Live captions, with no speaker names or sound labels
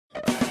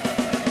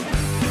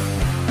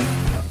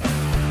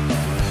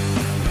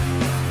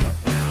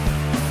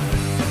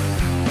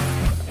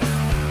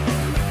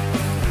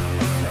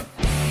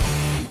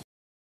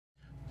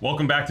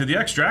Welcome back to The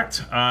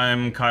Extract.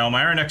 I'm Kyle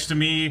Meyer. Next to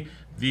me,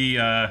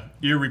 the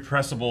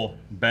irrepressible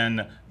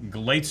Ben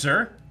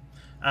Glaetzer.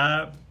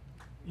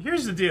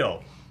 Here's the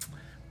deal.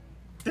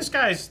 This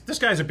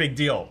guy's a big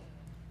deal,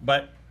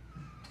 but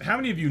how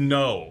many of you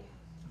know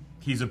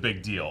he's a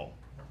big deal,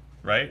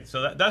 right?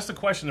 So that's the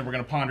question that we're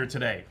going to ponder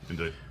today.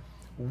 Indeed.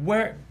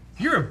 Where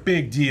you're a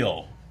big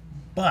deal,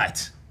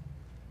 but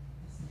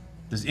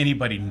does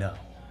anybody know?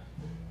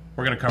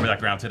 We're going to cover that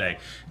ground today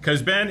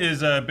because Ben is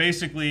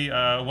basically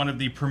one of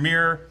the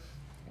premier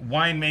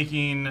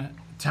winemaking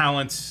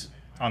talents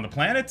on the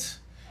planet.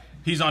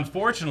 He's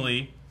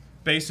unfortunately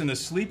based in this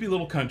sleepy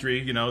little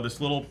country, you know, this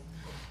little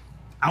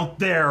out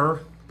there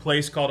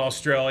place called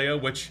Australia,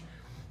 which,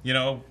 you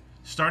know,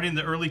 starting in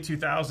the early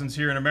 2000s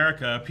here in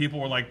America, people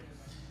were like,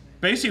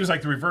 basically it was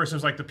like the reverse. It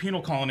was like the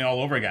penal colony all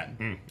over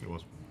again. It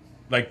was.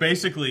 Like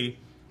basically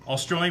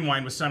Australian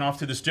wine was sent off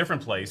to this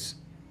different place,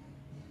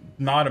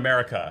 not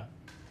America,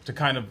 to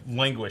kind of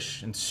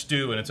languish and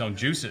stew in its own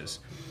juices.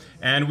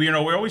 And we're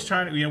always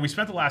trying to, we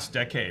spent the last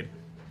decade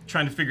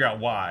trying to figure out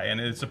why,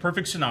 and it's a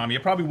perfect tsunami.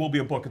 It probably will be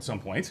a book at some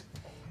point.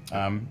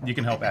 You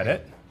can help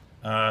edit.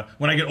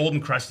 When I get old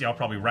and crusty, I'll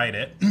probably write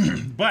it.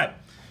 But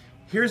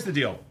here's the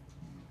deal.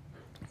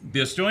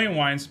 The Australian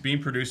wines being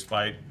produced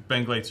by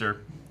Ben Glaetzer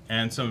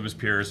and some of his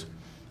peers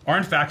are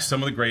in fact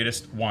some of the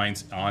greatest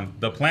wines on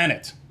the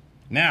planet.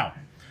 Now,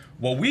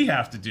 what we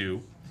have to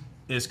do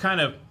is kind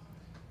of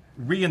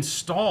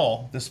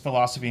reinstall this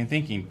philosophy and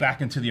thinking back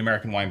into the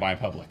American wine buying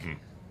public.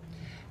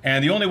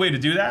 And the only way to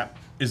do that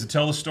is to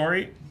tell the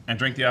story and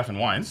drink the effing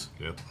wines.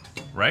 Yeah.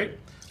 Right?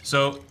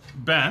 So,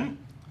 Ben,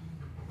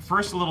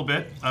 first a little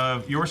bit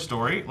of your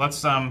story.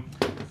 Let's I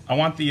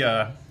want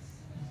the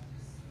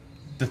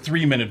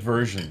 3-minute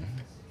version.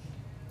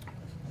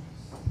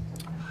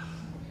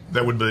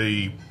 That would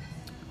be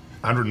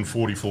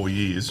 144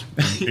 years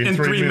in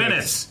 3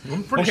 minutes.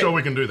 I'm pretty sure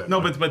we can do that.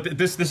 No, but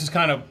this is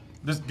kind of,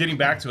 getting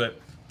back to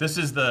it, this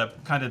is the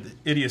kind of the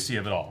idiocy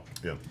of it all.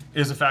 Yeah.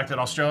 Is the fact that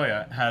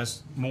Australia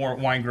has more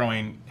wine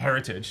growing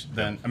heritage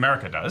than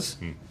America does.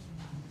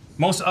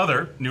 Most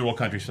other New World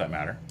countries, for that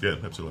matter. Yeah,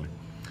 absolutely.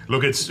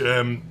 Look, it's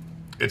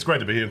great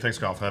to be here, and thanks,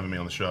 Carl, for having me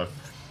on the show.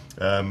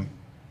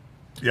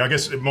 Yeah, I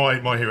guess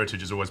my heritage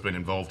has always been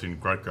involved in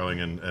grape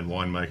growing and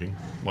winemaking.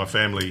 My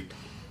family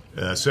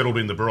settled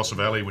in the Barossa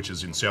Valley, which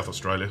is in South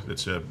Australia.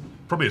 It's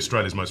probably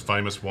Australia's most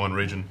famous wine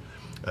region.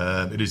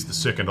 It is the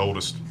second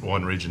oldest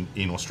wine region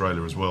in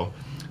Australia as well.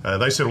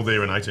 They settled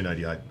there in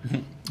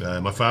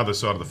 1888. My father's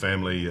side of the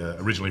family,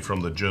 originally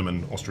from the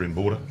German-Austrian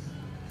border,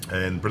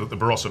 and the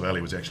Barossa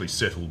Valley was actually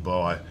settled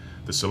by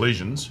the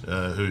Silesians,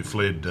 who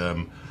fled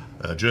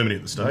Germany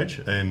at the stage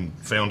and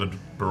founded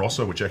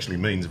Barossa, which actually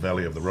means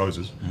Valley of the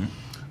Roses.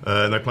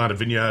 They planted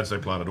vineyards, they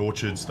planted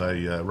orchards,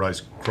 they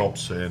raised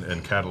crops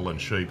and cattle and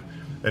sheep,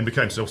 and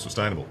became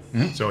self-sustainable.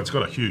 So it's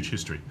got a huge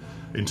history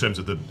in terms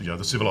of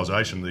the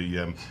civilization.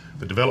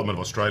 The development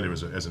of Australia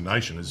as a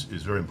nation is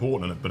very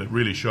important in it, but it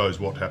really shows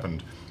what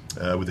happened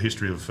with the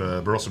history of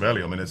Barossa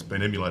Valley. I mean, it's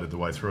been emulated the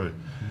way through.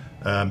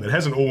 It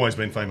hasn't always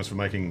been famous for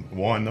making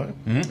wine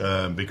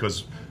though,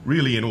 because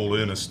really in all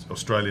earnest,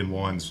 Australian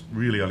wines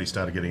really only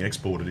started getting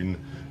exported in,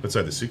 let's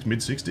say, the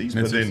mid-60s,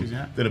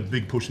 but then a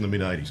big push in the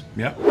mid-80s.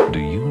 Yeah. Do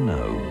you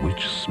know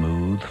which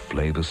smooth,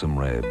 flavoursome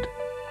red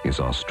is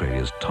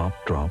Australia's top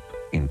drop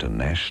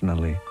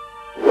internationally?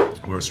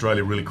 Where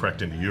Australia really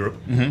cracked into Europe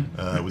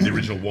with the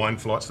original wine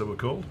flights that were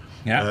called,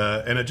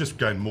 and it just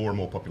gained more and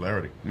more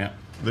popularity. Yeah.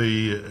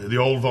 The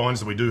old vines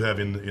that we do have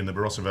in the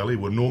Barossa Valley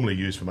were normally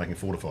used for making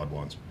fortified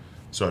wines.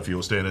 So for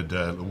your standard,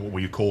 what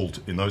were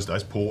called in those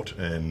days, port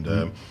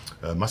and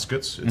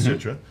muscats,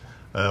 etc.,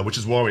 which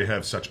is why we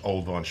have such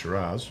old vine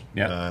Shiraz,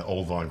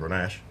 old vine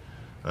Grenache.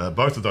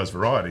 Both of those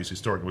varieties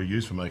historically were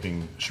used for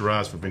making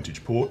Shiraz for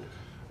vintage port,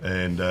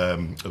 and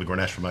the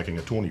Grenache for making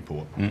a tawny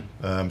port.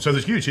 So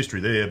there's huge history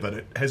there, but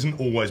it hasn't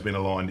always been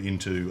aligned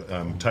into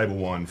table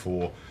wine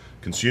for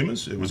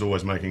consumers. It was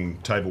always making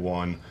table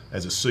wine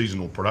as a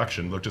seasonal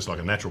production, just like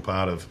a natural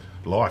part of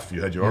life.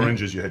 You had your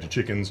oranges, you had your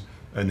chickens,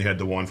 and you had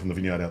the wine from the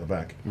vineyard out the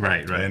back.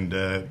 Right. And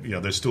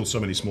there's still so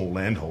many small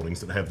land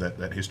holdings that have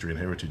that history and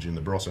heritage in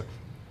the Barossa.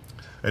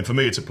 And for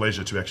me, it's a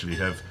pleasure to actually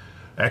have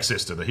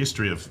access to the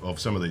history of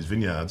some of these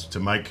vineyards to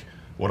make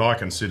what I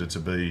consider to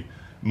be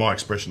my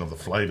expression of the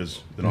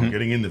flavours that I'm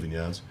getting in the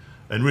vineyards,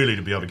 and really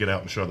to be able to get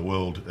out and show the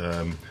world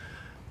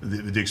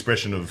the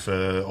expression of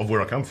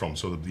where I come from,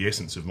 sort of the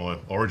essence of my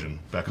origin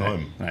back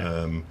home.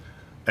 And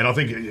I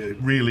think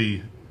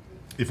really,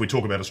 if we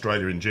talk about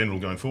Australia in general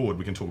going forward,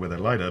 we can talk about that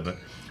later, but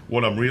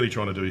what I'm really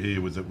trying to do here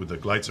with the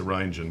Glaetzer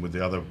range and with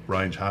the other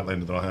range,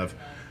 Heartlander, that I have,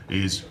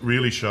 is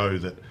really show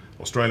that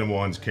Australian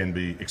wines can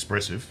be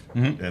expressive,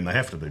 and they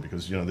have to be,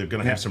 because they're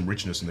going to have some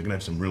richness and they're going to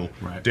have some real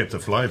depth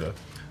of flavour.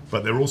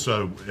 But they're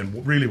also,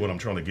 and really what I'm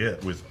trying to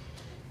get with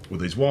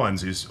these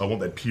wines is, I want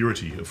that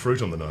purity of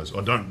fruit on the nose.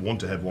 I don't want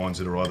to have wines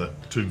that are either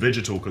too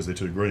vegetal because they're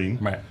too green,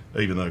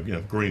 even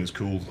though green is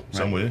cool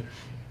somewhere,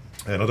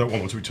 and I don't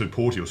want them to be too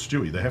porty or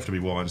stewy. They have to be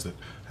wines that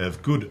have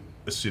good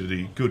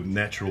acidity, good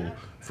natural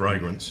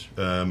fragrance,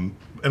 and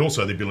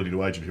also the ability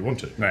to age if you want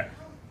to.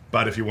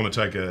 But if you want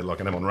to take like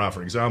an Amon Ra,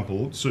 for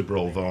example, super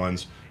old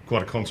vines,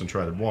 quite a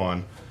concentrated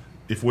wine,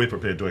 if we're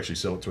prepared to actually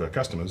sell it to our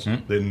customers,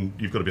 then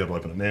you've got to be able to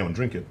open it now and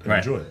drink it and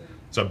enjoy it.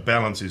 So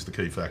balance is the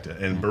key factor,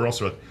 and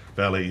Barossa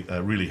Valley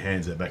really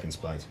hands that back in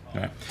spades.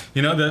 Right.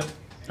 You know,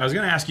 I was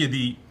going to ask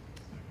you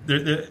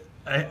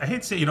I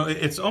hate to say, you know,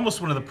 it's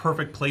almost one of the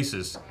perfect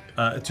places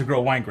to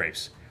grow wine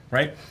grapes,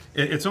 right?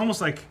 It's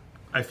almost like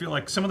I feel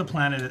like some of the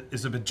planet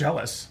is a bit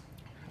jealous.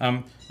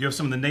 You have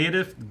some of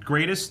the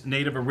greatest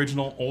native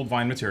original old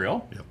vine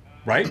material. Yep.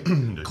 Right?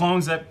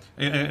 Clones that,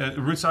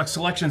 rootstock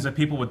selections that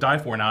people would die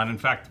for now. And in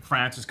fact,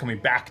 France is coming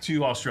back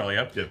to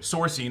Australia,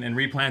 sourcing and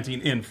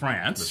replanting in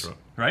France. That's right.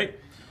 Right?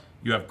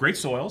 You have great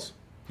soils,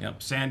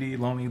 sandy,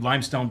 loamy,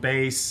 limestone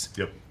base,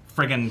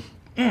 friggin',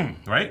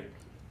 right?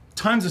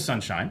 Tons of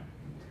sunshine.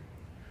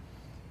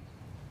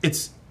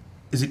 Is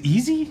it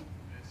easy?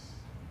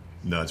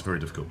 No, it's very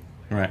difficult.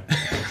 Right.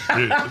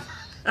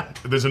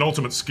 There's an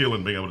ultimate skill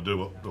in being able to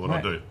do what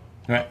I do.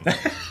 Right.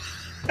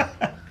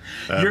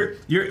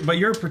 But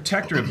you're a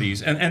protector of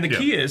these, and the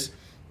key is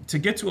to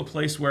get to a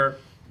place where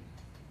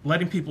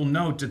letting people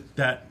know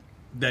that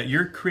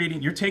you're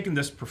taking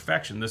this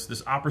perfection,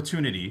 this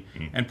opportunity,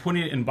 and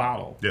putting it in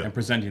bottle and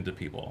presenting it to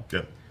people.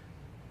 Yeah.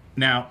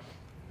 Now,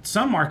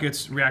 some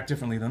markets react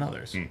differently than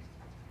others.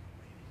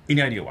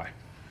 Any idea why?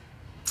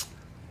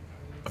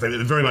 I think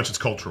very much it's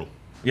cultural.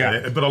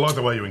 Yeah. But I like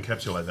the way you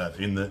encapsulate that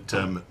in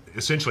that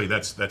essentially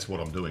that's what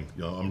I'm doing.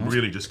 You know, I'm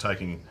really just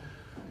taking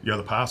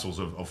the parcels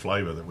of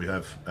flavour that we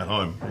have at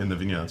home in the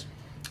vineyards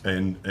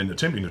and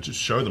attempting to just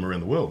show them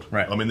around the world.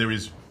 Right. I mean,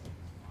 there's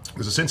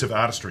a sense of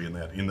artistry in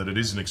that it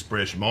is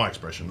my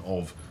expression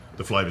of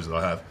the flavours that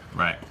I have.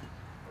 Right.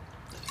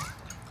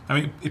 I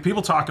mean, if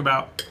people talk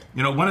about,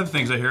 one of the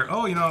things I hear,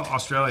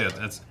 Australia,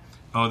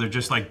 they're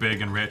just like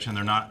big and rich and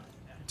they're not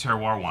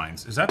terroir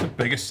wines. Is that the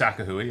biggest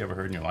Sacagawea you ever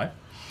heard in your life?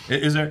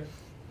 Is there?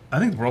 I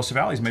think the Barossa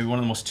Valley is maybe one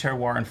of the most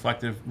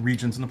terroir-inflective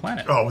regions on the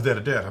planet. Oh, without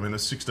a doubt. I mean,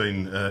 there's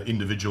 16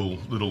 individual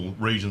little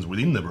regions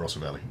within the Barossa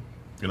Valley.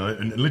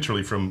 And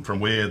literally from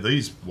where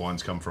these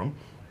wines come from,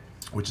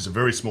 which is a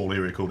very small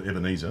area called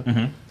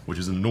Ebenezer, which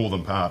is in the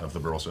northern part of the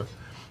Barossa.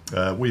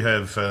 We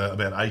have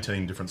about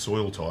 18 different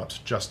soil types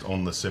just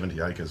on the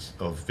 70 acres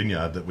of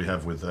vineyard that we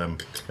have with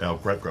our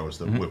grape growers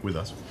that work with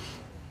us.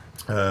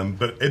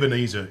 But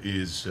Ebenezer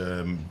is,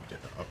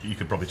 you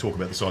could probably talk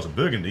about the size of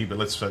Burgundy, but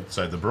let's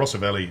say the Barossa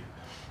Valley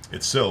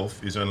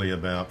itself is only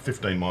about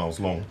 15 miles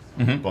long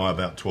by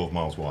about 12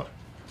 miles wide.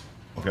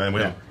 Okay, and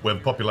we have a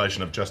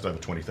population of just over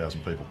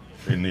 20,000 people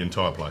in the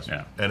entire place.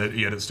 Yeah. And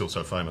yet it's still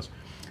so famous.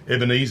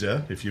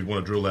 Ebenezer, if you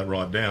want to drill that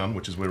right down,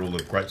 which is where all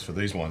the grapes for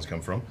these wines come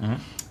from,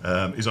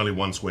 is only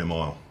 1 square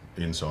mile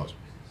in size.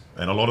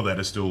 And a lot of that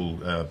is still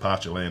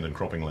pasture land and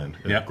cropping land,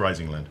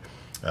 grazing land.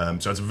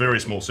 So it's a very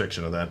small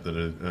section of that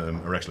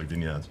are actually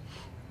vineyards.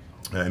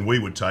 And we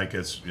would take,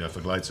 as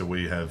for Glaetzer,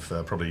 we have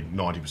probably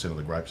 90% of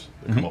the grapes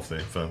that come off there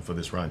for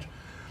this range.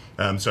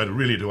 So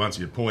to answer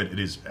your point, it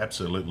is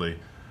absolutely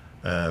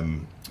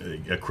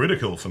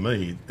critical for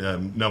me,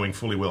 knowing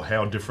fully well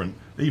how different,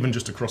 even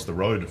just across the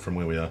road from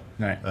where we are,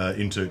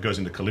 goes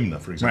into Kalimna,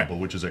 for example,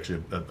 which is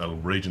actually a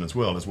region as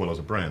well as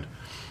a brand.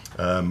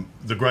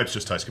 The grapes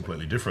just taste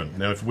completely different.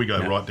 Now, if we go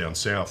right down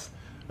south,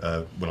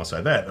 when I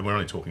say that, and we're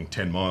only talking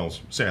 10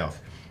 miles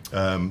south,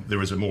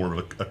 there is more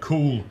of a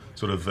cool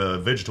sort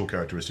of vegetal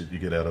characteristic you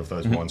get out of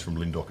those wines from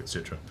Lindok,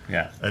 etc.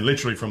 Yeah. And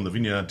literally from the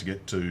vineyard to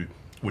get to,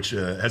 which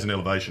has an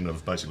elevation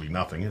of basically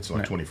nothing, it's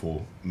like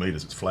 24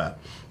 metres, it's flat.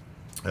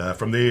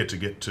 From there to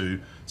get to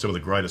some of the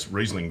greatest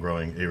Riesling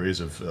growing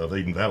areas of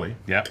Eden Valley,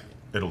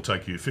 it'll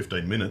take you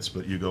 15 minutes,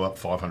 but you go up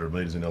 500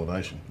 metres in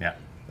elevation. Yeah.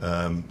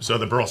 So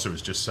the Barossa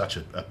is just such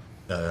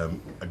a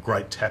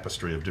great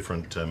tapestry of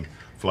different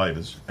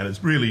flavours, and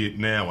it's really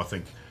now, I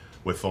think,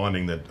 we're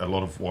finding that a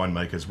lot of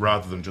winemakers,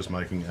 rather than just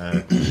making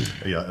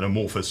an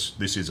amorphous,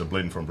 this is a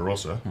blend from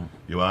Barossa,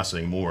 you are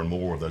seeing more and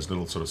more of those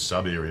little sort of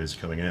sub-areas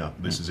coming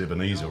out. This is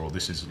Ebenezer, or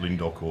this is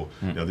Lindok, or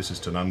this is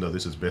Tanunda,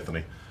 this is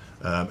Bethany.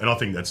 And I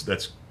think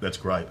that's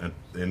great.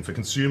 And for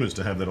consumers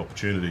to have that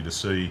opportunity to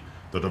see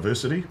the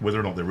diversity, whether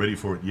or not they're ready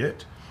for it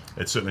yet,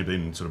 it's certainly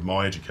been sort of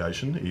my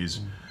education is,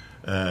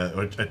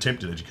 or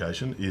attempted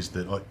education, is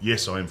that,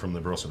 yes, I am from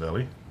the Barossa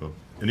Valley. Well,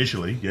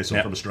 initially, yes,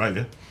 I'm from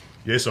Australia.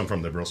 Yes, I'm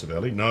from the Barossa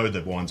Valley. No,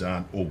 that wines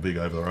aren't all big,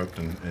 over-oaked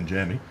and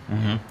jammy.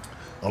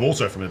 I'm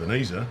also from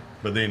Ebenezer,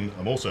 but then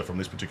I'm also from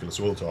this particular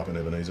soil type in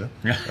Ebenezer.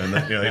 And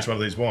that, each one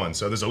of these wines.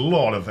 So there's a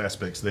lot of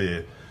aspects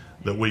there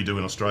that we do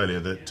in Australia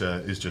that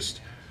is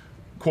just,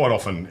 quite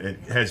often, it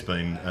has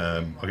been,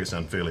 I guess,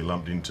 unfairly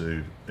lumped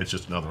into, it's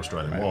just another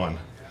Australian wine.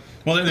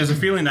 Well, there's a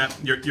feeling that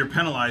you're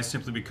penalised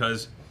simply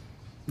because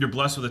you're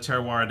blessed with a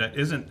terroir that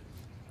isn't,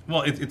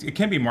 well, it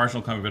can be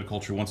marginal kind of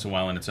viticulture once in a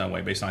while in its own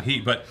way based on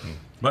heat, but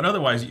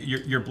otherwise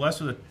you're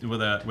blessed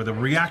with a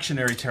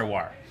reactionary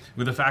terroir,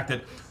 with the fact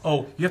that,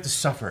 you have to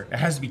suffer, it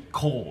has to be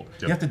cold,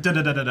 you have to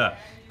da-da-da-da-da.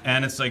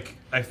 And it's like,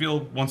 I feel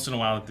once in a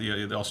while that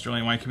the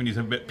Australian wine community is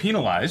a bit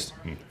penalised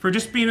for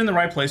just being in the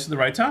right place at the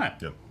right time.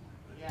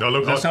 No,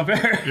 look, Does that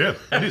sound fair?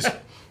 Yeah, it is.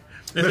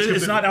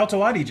 It's not Alto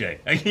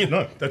DJ.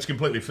 No, that's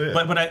completely fair.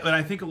 But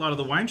I think a lot of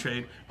the wine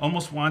trade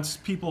almost wants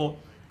people.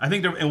 I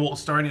think there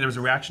was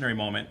a reactionary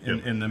moment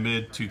in the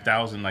mid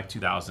 2000, like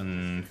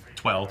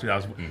 2012,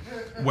 2000,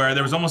 where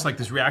there was almost like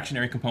this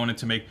reactionary component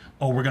to make,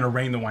 we're going to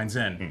rein the wines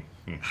in.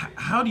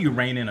 How do you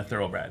rein in a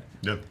thoroughbred?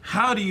 Yeah.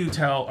 How do you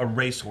tell a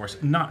racehorse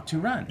not to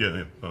run?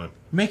 Yeah, I know.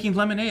 Making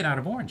lemonade out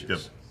of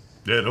oranges.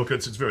 Yeah, look,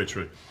 it's very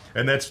true,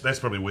 and that's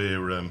probably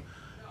where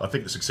I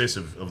think the success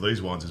of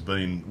these wines has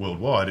been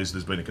worldwide. Is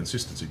there's been a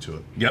consistency to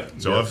it. Yep.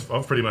 So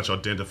I've pretty much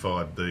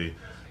identified the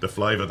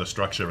flavour, the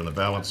structure, and the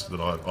balance that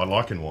I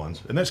like in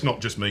wines, and that's not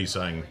just me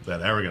saying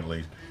that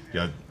arrogantly.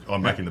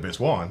 I'm making the best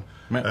wine.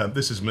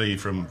 This is me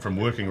from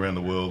working around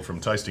the world, from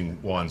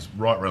tasting wines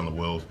right around the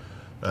world,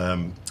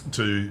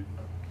 to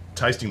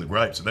tasting the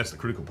grapes, and that's the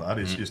critical part,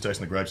 is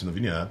tasting the grapes in the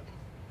vineyard,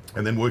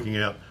 and then working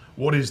out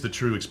what is the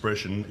true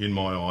expression in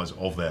my eyes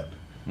of that,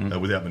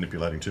 without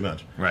manipulating too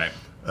much. Right.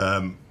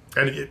 And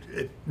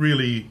it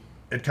really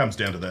comes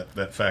down to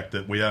that fact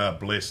that we are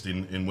blessed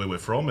in where we're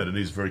from, and it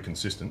is very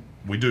consistent.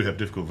 We do have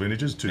difficult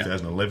vintages.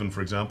 2011,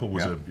 for example,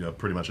 was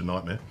pretty much a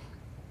nightmare,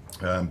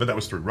 but that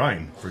was through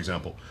rain, for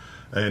example.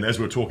 And as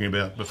we were talking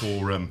about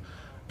before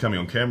coming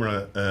on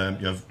camera,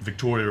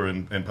 Victoria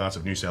and parts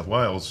of New South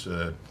Wales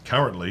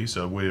currently,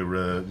 so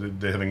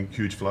they're having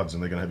huge floods,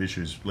 and they're going to have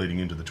issues leading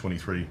into the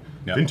 23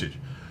 vintage.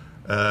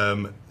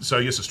 So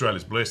yes,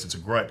 Australia's blessed. It's a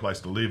great place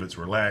to live. It's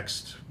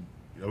relaxed.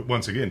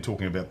 Once again,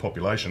 talking about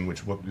population,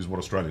 which is what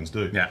Australians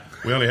do. Yeah.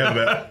 We only have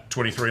about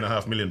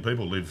 23.5 million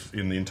people live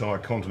in the entire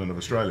continent of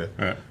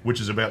Australia, which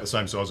is about the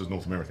same size as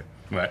North America.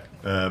 Right.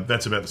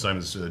 That's about the same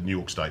as New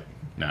York State.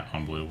 No,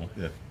 unbelievable.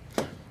 Yeah.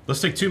 Let's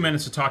take 2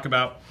 minutes to talk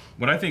about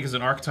what I think is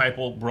an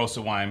archetypal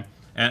Barossa wine,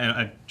 and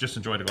I just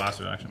enjoyed a glass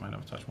of it. Actually, I might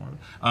have a touch more of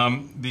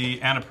it.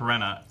 The Anna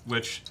Perenna,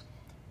 which,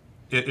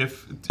 to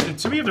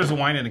me, if there's a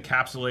wine that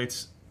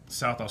encapsulates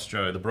South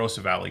Australia, the Barossa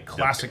Valley,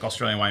 classic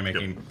Australian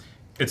winemaking,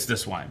 it's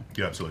this wine.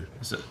 Yeah, absolutely.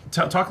 So,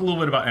 talk a little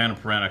bit about Anna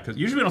Perenna, because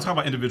usually we don't talk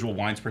about individual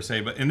wines per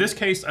se, but in this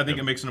case, I think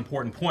it makes an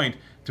important point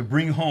to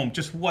bring home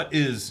just what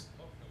is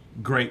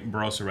great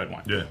Barossa red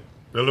wine. Yeah.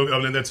 Well, look, I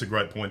mean, that's a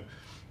great point.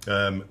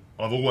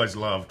 I've always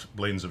loved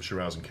blends of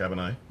Shiraz and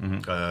Cabernet,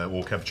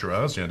 or Cab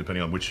Shiraz,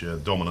 depending on which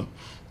dominant,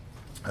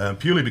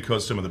 purely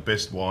because some of the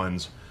best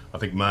wines, I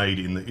think, made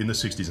in the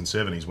 60s and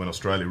 70s, when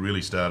Australia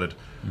really started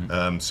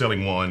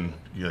selling wine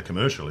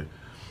commercially,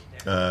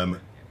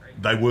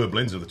 they were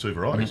blends of the two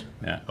varieties.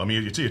 Yeah. I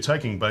mean, you're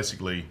taking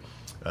basically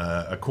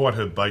a quite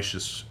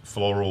herbaceous,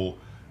 floral,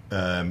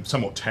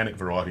 somewhat tannic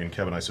variety in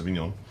Cabernet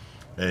Sauvignon,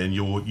 and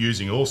you're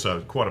using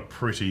also quite a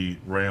pretty,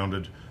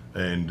 rounded,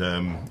 and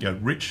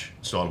rich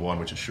style of wine,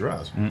 which is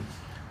Shiraz.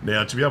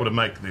 Now, to be able to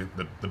make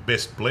the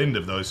best blend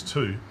of those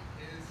two,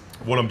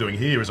 what I'm doing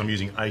here is I'm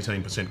using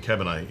 18%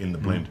 Cabernet in the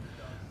blend.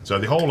 So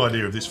the whole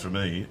idea of this for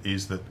me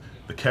is that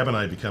the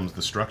Cabernet becomes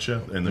the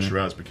structure and the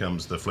Shiraz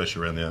becomes the flesh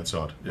around the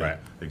outside. Yeah, right.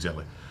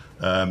 Exactly.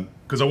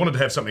 Because I wanted to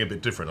have something a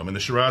bit different. I mean, the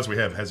Shiraz we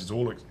have has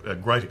a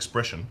great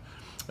expression,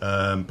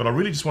 but I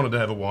really just wanted to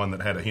have a wine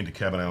that had a hint of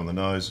Cabernet on the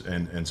nose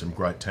and some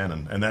great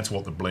tannin, and that's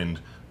what the blend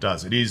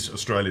does. It is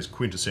Australia's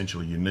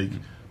quintessentially unique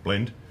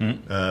blend,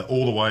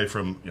 all the way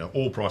from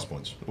all price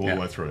points, all the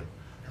way through.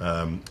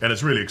 And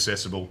it's really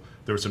accessible.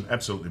 There are some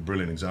absolutely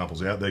brilliant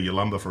examples out there.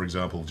 Yalumba, for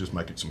example, just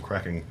making some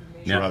cracking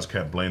Shiraz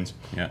Cab blends.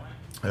 Yeah.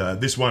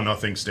 This one, I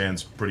think,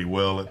 stands pretty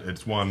well.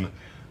 It's won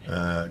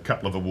a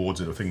couple of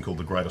awards at a thing called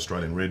the Great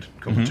Australian Red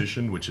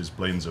competition, which is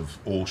blends of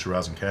all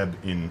Shiraz and Cab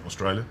in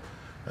Australia.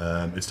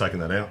 It's taken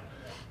that out.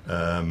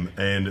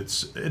 And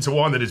it's a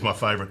wine that is my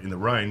favourite in the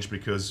range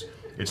because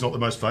it's not the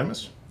most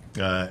famous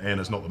and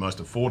it's not the most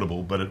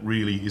affordable, but it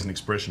really is an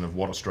expression of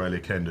what Australia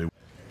can do.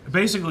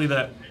 Basically,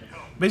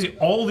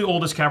 all the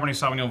oldest Cabernet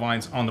Sauvignon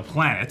vines on the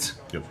planet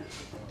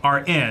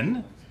are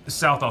in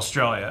South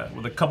Australia,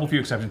 with a couple few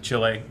exceptions.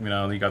 Chile,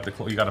 you got a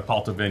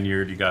Palta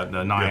Vineyard, you got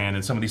the Nyan,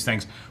 and some of these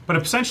things. But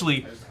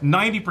essentially,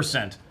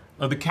 90%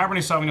 of the Cabernet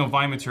Sauvignon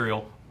vine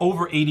material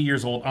over 80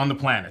 years old on the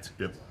planet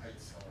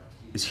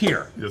is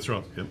here. That's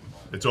right. Yep.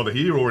 It's either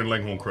here or in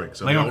Langhorne Creek.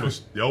 So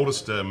the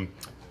oldest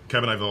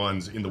Cabernet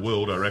vines in the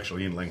world are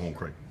actually in Langhorne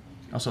Creek.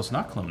 Oh, so it's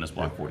not Columbus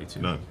Block 42.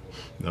 No.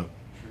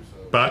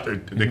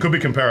 But they could be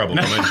comparable.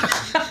 I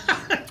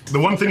mean, the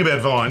one thing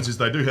about vines is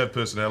they do have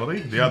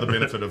personality. The other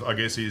benefit of, I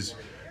guess, is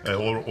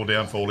or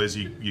downfall is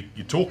you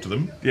talk to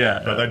them,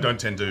 but they don't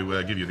tend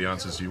to give you the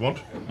answers you want.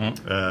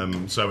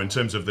 So in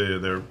terms of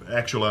their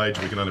actual age,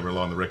 we can only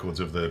rely on the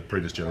records of the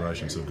previous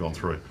generations that have gone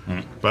through.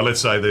 But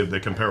let's say they're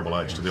comparable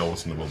age to the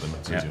oldest in the world, then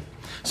that's easier.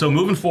 So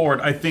moving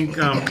forward, I think,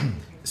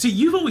 see,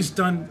 you've always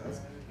done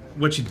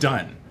what you've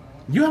done.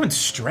 You haven't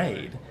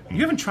strayed. You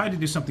haven't tried to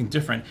do something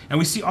different. And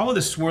we see all of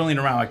this swirling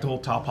around, like the whole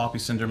tall poppy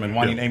syndrome and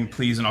wanting aim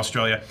please in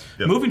Australia.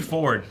 Moving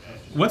forward,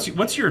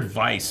 what's your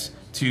advice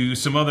to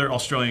some other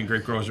Australian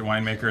grape growers or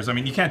winemakers? I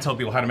mean, you can't tell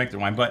people how to make their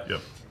wine, but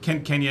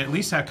can you at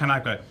least have kind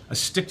of like a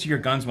stick to your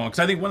guns moment?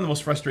 Because I think one of the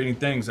most frustrating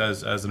things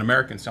as an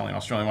American selling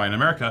Australian wine in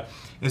America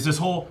is this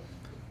whole,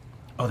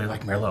 oh, they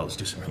like Merlot, let's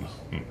do some Merlot.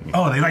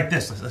 Oh, they like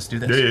this, let's do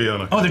this.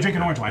 Yeah. Oh, they're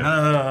drinking orange wine,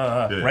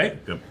 right?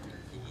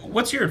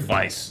 what's your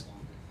advice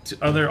to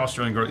other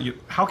Australian growers?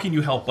 How can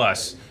you help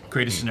us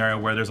create a scenario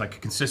where there's like a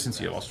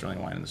consistency of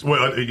Australian wine in this?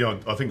 Well,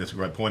 I think that's a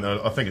great point.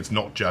 I think it's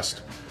not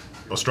just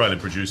Australian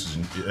producers.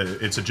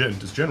 It's a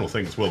general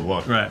thing. It's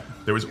worldwide. Right.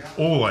 There is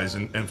always,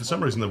 and for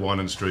some reason, the wine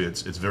industry,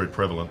 it's very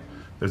prevalent.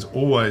 There's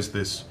always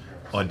this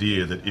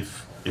idea that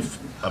if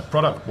a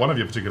product, one of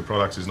your particular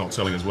products, is not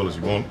selling as well as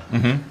you want,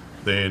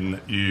 then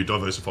you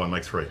diversify and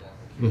make three.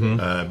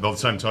 By the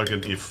same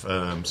token, if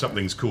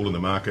something's cool in the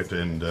market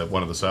and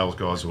one of the sales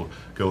guys or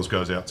girls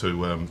goes out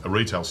to a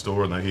retail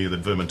store and they hear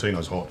that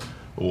Vermentino's hot,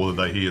 or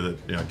they hear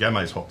that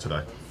Game's hot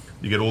today,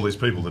 you get all these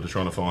people that are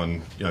trying to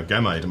find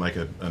Game to make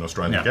an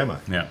Australian Game.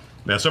 Yeah.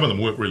 Now, some of them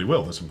work really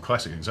well. There's some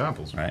classic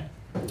examples. Right.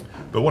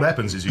 But what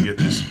happens is you get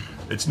this,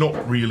 it's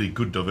not really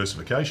good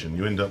diversification.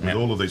 You end up with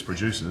all of these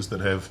producers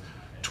that have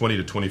 20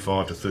 to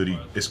 25 to 30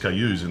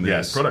 SKUs in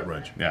their product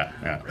range.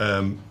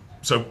 Yeah.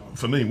 So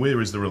for me, where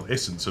is the real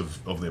essence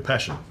of their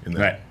passion in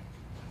that? Right.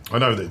 I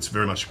know that it's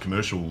very much a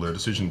commercial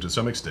decision to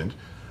some extent,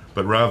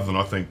 but rather than,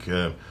 I think,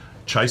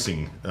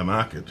 chasing a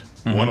market,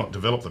 why not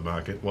develop the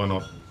market? Why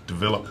not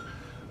develop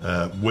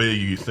where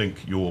you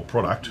think your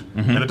product,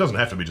 and it doesn't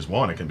have to be just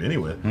wine, it can be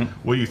anywhere,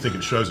 where you think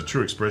it shows a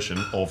true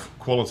expression of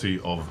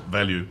quality, of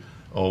value,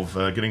 of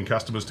getting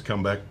customers to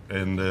come back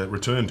and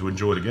return to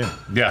enjoy it again.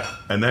 Yeah.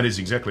 And that is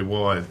exactly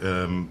why,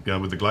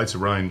 with the Glaetzer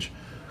range,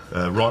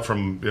 right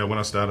from when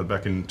I started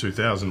back in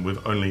 2000,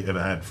 we've only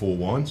ever had 4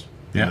 wines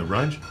in the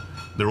range.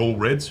 They're all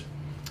reds.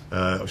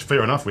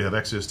 Fair enough, we have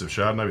access to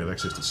Chardonnay, we have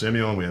access to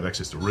Semillon, we have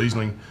access to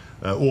Riesling,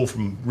 all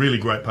from really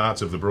great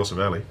parts of the Barossa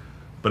Valley.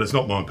 But it's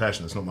not my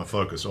passion, it's not my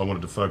focus. I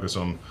wanted to focus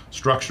on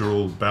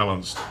structural,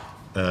 balanced,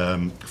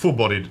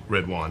 full-bodied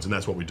red wines, and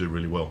that's what we do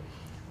really well.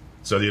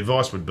 So the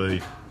advice would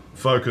be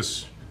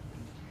focus,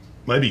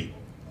 maybe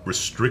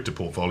restrict a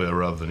portfolio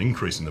rather than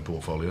increasing the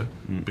portfolio,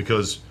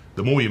 because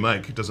the more you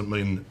make, it doesn't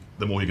mean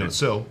the more you're going to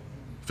sell.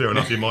 Fair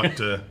enough, you might,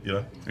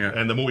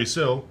 and the more you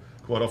sell,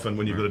 quite often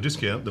when you've got a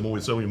discount, the more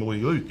you sell, the more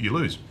you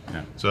lose.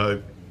 Yeah.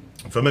 So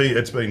for me,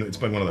 it's been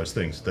one of those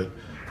things that,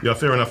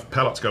 fair enough,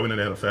 palettes go in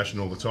and out of fashion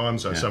all the time,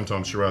 so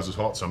sometimes Shiraz is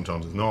hot,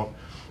 sometimes it's not.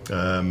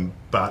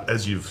 But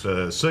as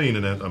you've seen,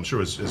 and I'm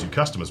sure as your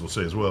customers will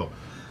see as well,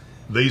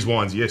 these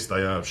wines, yes,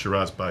 they are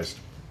Shiraz based.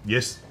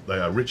 Yes, they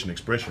are rich in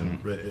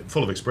expression,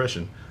 full of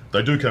expression.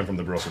 They do come from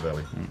the Barossa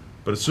Valley.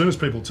 But as soon as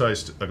people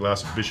taste a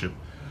glass of Bishop,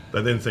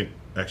 they then think,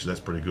 actually,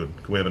 that's pretty good.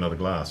 Can we have another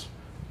glass?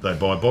 They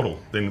buy a bottle.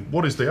 Then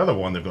what is the other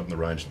wine they've got in the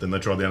range? Then they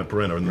try the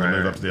Annapurna and then they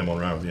move up to the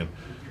Amonra at the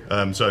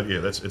end. So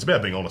yeah, it's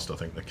about being honest. I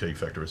think the key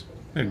factor is.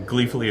 I'm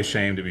gleefully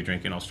ashamed to be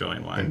drinking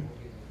Australian wine.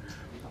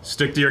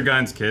 Stick to your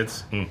guns,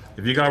 kids.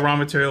 If you got raw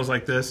materials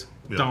like this,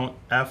 don't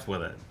F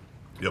with it.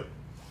 Yep.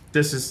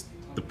 This is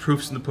the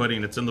proof's in the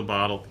pudding. It's in the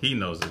bottle. He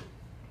knows it.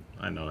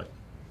 I know it.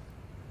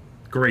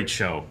 Great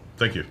show.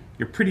 Thank you.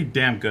 You're pretty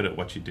damn good at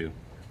what you do.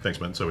 Thanks,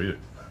 man. So are you.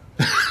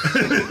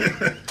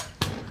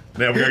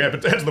 Now we're going to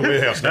go to the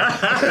warehouse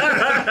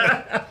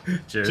now.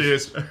 Cheers.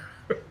 Cheers.